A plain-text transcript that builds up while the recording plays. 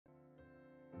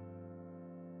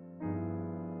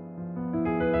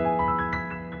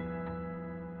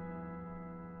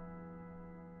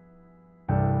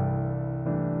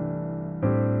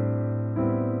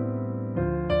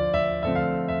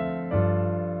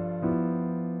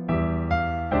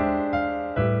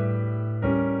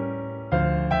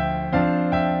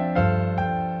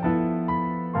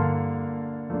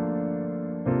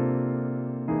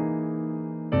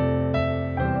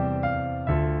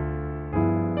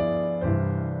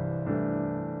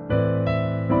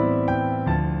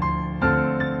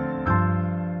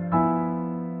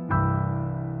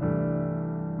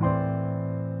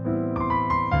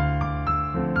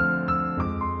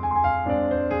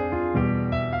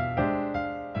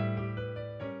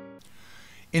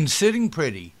In Sitting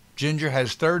Pretty, Ginger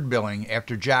has third billing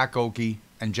after Jack Oakie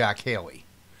and Jack Haley.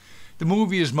 The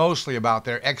movie is mostly about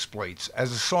their exploits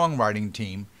as a songwriting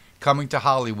team coming to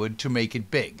Hollywood to make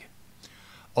it big.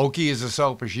 Oakie is a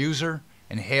selfish user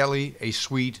and Haley a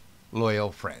sweet,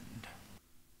 loyal friend.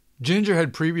 Ginger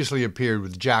had previously appeared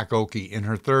with Jack Oakie in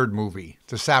her third movie,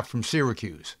 The Sap from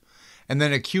Syracuse, and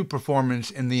then a cute performance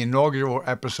in the inaugural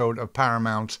episode of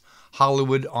Paramount's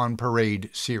Hollywood on Parade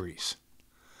series.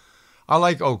 I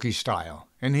like Oakie's style,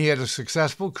 and he had a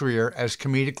successful career as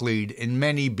comedic lead in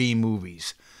many B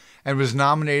movies, and was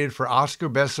nominated for Oscar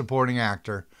Best Supporting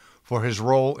Actor for his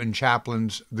role in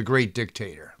Chaplin's The Great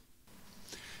Dictator.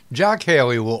 Jack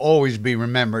Haley will always be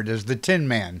remembered as the Tin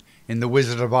Man in The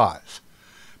Wizard of Oz,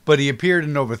 but he appeared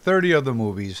in over 30 other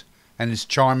movies and is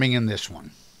charming in this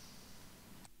one.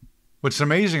 What's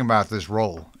amazing about this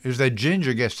role is that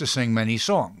Ginger gets to sing many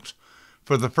songs,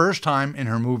 for the first time in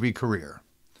her movie career.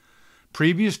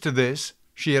 Previous to this,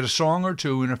 she had a song or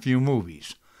two in a few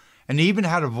movies, and even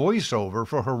had a voiceover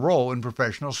for her role in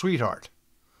Professional Sweetheart.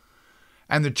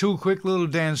 And the 2 quick little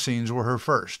dance scenes were her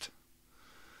first.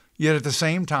 Yet at the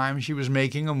same time, she was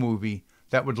making a movie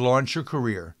that would launch her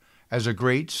career as a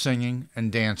great singing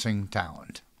and dancing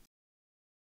talent.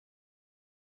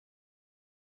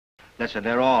 Listen,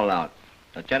 they're all out.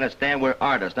 Don't you understand? We're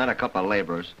artists, not a couple of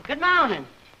laborers. Good morning.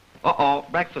 Uh-oh,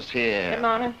 breakfast here. Good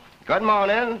morning. Good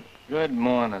morning. Good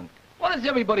morning. What does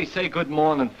everybody say good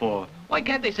morning for? Why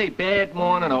can't they say bad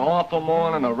morning or awful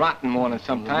morning or rotten morning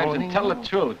sometimes morning, and tell the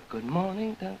truth? Good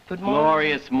morning, good morning.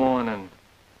 Glorious morning.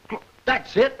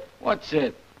 That's it. What's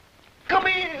it? Come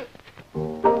here.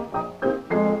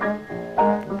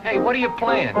 Hey, what are you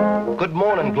playing? Good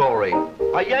morning, Glory.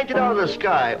 I yanked it out of the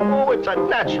sky. Oh, it's a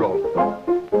natural.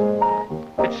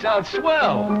 It sounds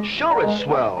swell. Sure it's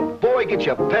swell. Boy, get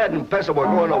your pad and pencil. We're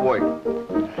going to work.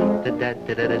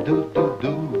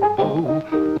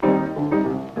 Da-da-da-da-do-do-do-boo.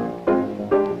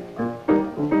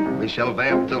 We shall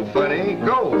vamp till funny.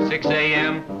 Go. 6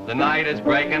 a.m., the night is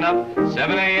breaking up.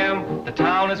 7 a.m., the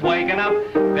town is waking up.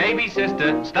 Baby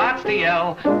sister starts to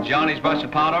yell. Johnny's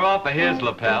brushing powder off of his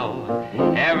lapel.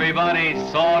 Everybody's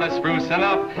sort of sprucing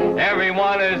up.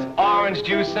 Everyone is orange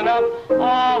juicing up.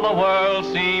 All the world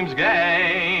seems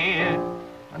gay.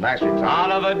 A nice return.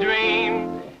 Out of a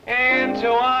dream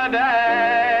into a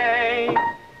day.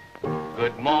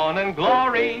 Good morning,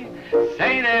 glory.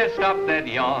 Say there, stop that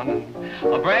yawning.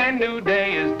 A brand new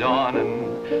day is dawning.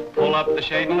 Pull up the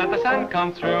shade and let the sun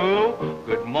come through.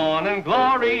 Good morning,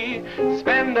 glory.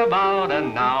 Spend about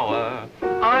an hour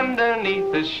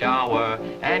underneath the shower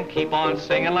and keep on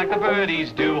singing like the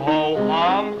birdies do.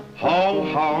 Ho-hum,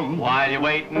 Ho-hum. while you're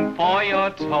waiting for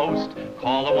your toast.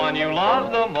 Call the one you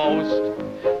love the most.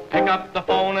 Pick up the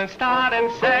phone and start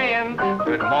and saying,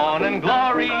 good morning,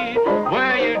 glory.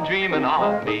 Were you dreaming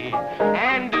of me?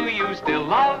 And do you still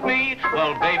love me?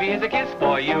 Well, baby, here's a kiss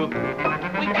for you. We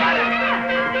got it.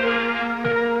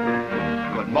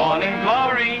 Good morning,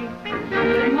 glory.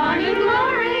 Good morning,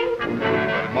 glory.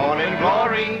 Good morning,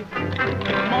 Glory.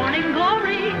 Good morning,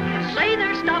 glory. Say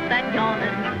there, stop that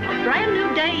yawning. A brand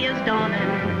new day is dawning.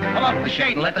 Pull up the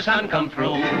shade and let the sun come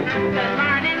through. Good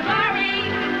morning, glory.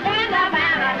 Spend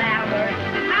about an hour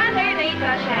underneath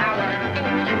the shower.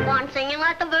 Keep on singing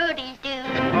like the birdies do.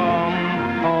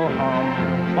 Hum, ho,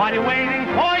 hum. While you're waiting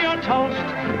for your toast,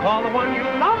 call the one you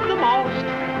love the most.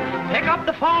 Pick up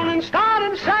the phone and start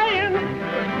and saying,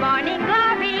 Good morning,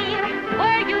 glory.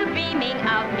 Were you dreaming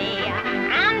of me?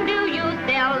 And do you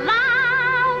still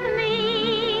love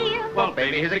me? well,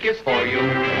 baby, here's a kiss for you.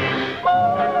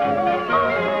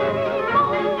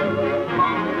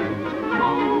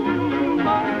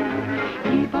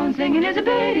 Keep on singing as the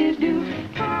birdies do.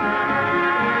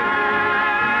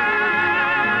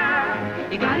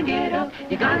 You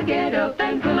gotta get up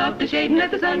and pull up the shade and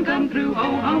let the sun come through.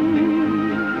 Ho hum,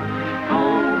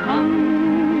 ho hum.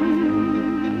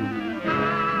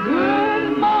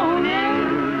 Good morning,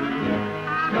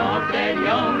 stop that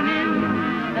yawning.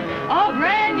 A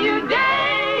brand new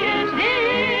day is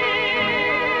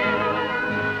here.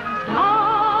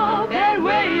 Stop that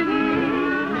waiting,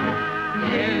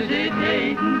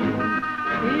 hesitating.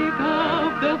 Pick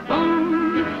up the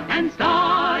phone and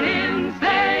start in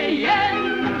saying,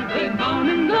 good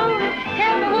morning, glory.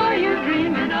 Tell me, were you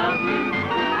dreaming of me?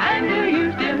 And do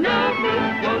you still love me?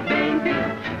 Well, baby,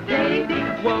 baby,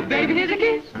 well, baby, here's a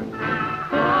kiss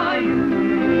for you.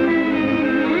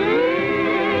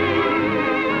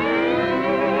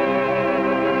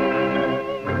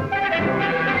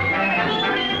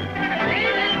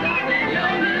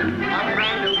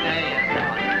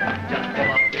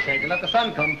 Let the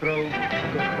sun come through.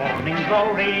 Good morning,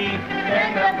 glory.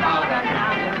 Spend about an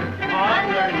hour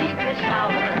underneath the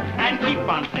shower. And keep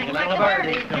on singing like a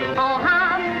birdie too. Oh,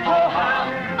 hum, Oh,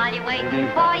 hum. while you're waiting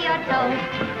for your toast,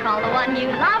 call the one you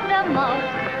love the most.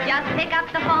 Just pick up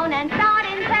the phone and start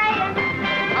in saying,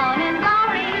 Morning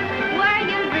Glory, were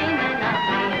you dreaming of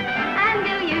me? And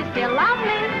do you still love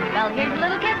me? Well, here's a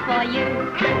little kiss for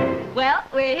you. Well,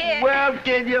 we're here. Well,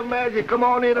 can you imagine? Come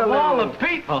on in a Of little. all the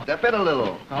people. Step in a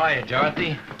little. Hiya,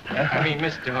 Dorothy. I mean,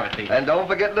 Miss Dorothy. And don't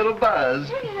forget little Buzz.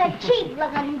 This is a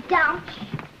cheap-looking dump.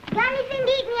 Got anything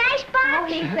to eat in the icebox? Oh,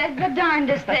 he says the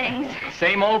darndest things.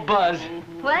 Same old Buzz.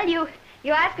 Well, you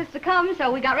asked us to come, so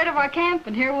we got rid of our camp,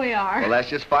 and here we are. Well, that's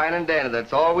just fine and dandy.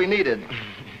 That's all we needed.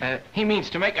 He means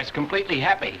to make us completely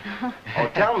happy. Oh,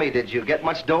 tell me, did you get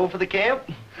much dough for the camp?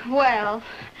 Well,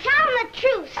 Tell him the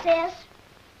truth, sis.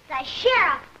 The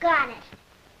sheriff got it.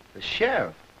 The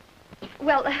sheriff.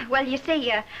 well, you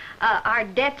see, our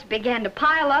debts began to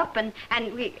pile up, and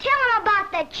we... Tell him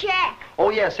about the check. Oh,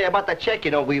 yeah, say about that check,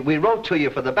 you know, we wrote to you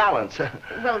for the balance.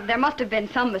 Well, there must have been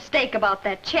some mistake about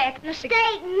that check. Mistake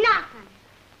nothing.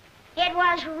 It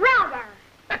was rubber.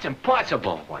 That's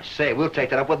impossible. Why, say, we'll take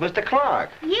that up with Mr. Clark.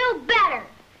 You better.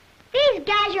 These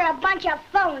guys are a bunch of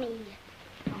phonies.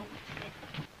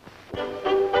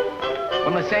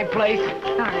 From the same place?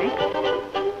 All right.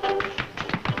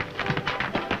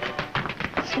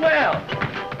 Swell.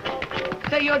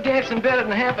 Say, you're dancing better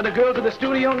than half of the girls at the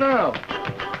studio now.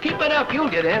 Keep it up, you'll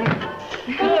get in.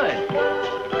 Good.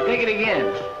 Take it again.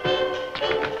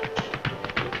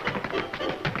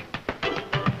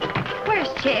 Where's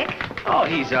Chick? Oh,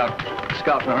 he's out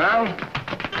scouting around.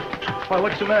 Why,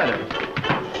 what's the matter?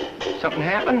 Something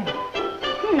happened?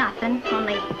 Nothing,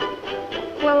 only...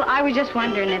 Well, I was just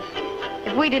wondering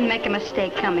if we didn't make a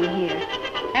mistake coming here.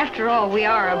 After all, we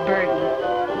are a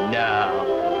burden.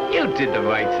 No. You did the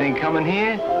right thing coming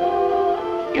here.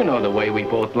 You know the way we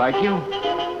both like you.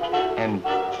 And,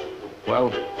 well,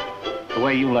 the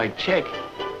way you like Chick.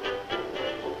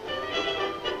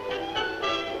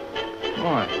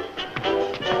 What?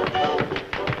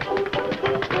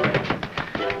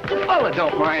 Fella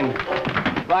don't mind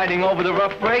riding over the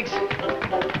rough breaks.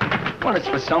 Well, it's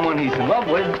for someone he's in love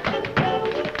with.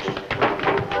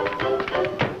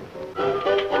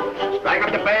 Strike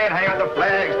up the band, hang out the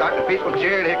flag, start the peaceful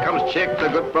cheer, and here comes Chick, the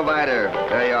good provider.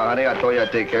 There you are, honey. I told you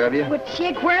I'd take care of you. But,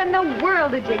 Chick, where in the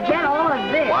world did you get all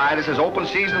of this? Why, this is open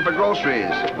season for groceries.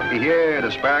 Looky here, the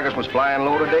asparagus was flying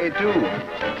low today, too.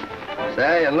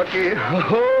 Say, and looky,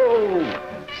 oh,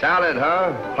 salad,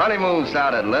 huh? Honeymoon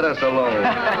salad, let us alone.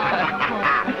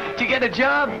 Did you get a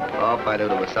job? Oh, if I knew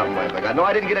there was something like that. No,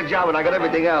 I didn't get a job, and I got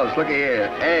everything else. Looky here,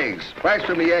 eggs, fresh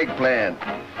from the eggplant,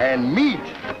 and meat.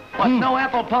 What, no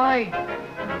apple pie?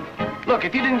 Look,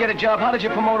 if you didn't get a job, how did you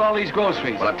promote all these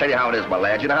groceries? Well, I'll tell you how it is, my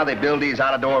lad. You know how they build these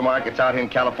out-of-door markets out here in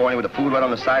California with the food right on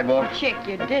the sidewalk? Chick,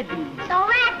 you didn't. So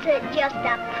that's just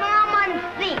a common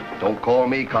thief. Don't call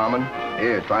me common.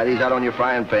 Here, try these out on your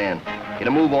frying pan. Get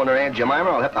a move on there, Aunt Jemima.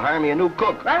 I'll have to hire me a new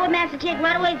cook. Right away, Master Chick,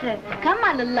 right away, sir. Come,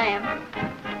 my little lamb.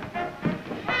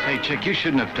 Say, Chick, you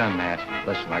shouldn't have done that.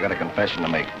 Listen, I got a confession to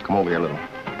make. Come over here a little.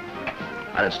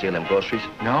 I didn't steal them groceries.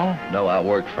 No? No, I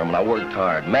worked for them, and I worked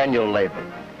hard. Manual labor.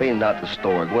 Cleaning out the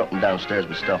store, go up and downstairs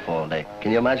with stuff all day.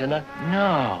 Can you imagine that?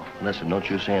 No. Listen, don't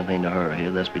you say anything to her here.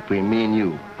 That's between me and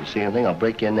you. You say anything, I'll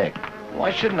break your neck.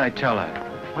 Why shouldn't I tell her?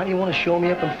 Why do you want to show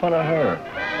me up in front of her?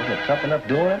 Wasn't it tough enough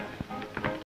doing it?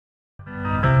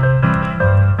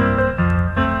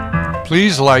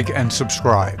 Please like and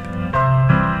subscribe.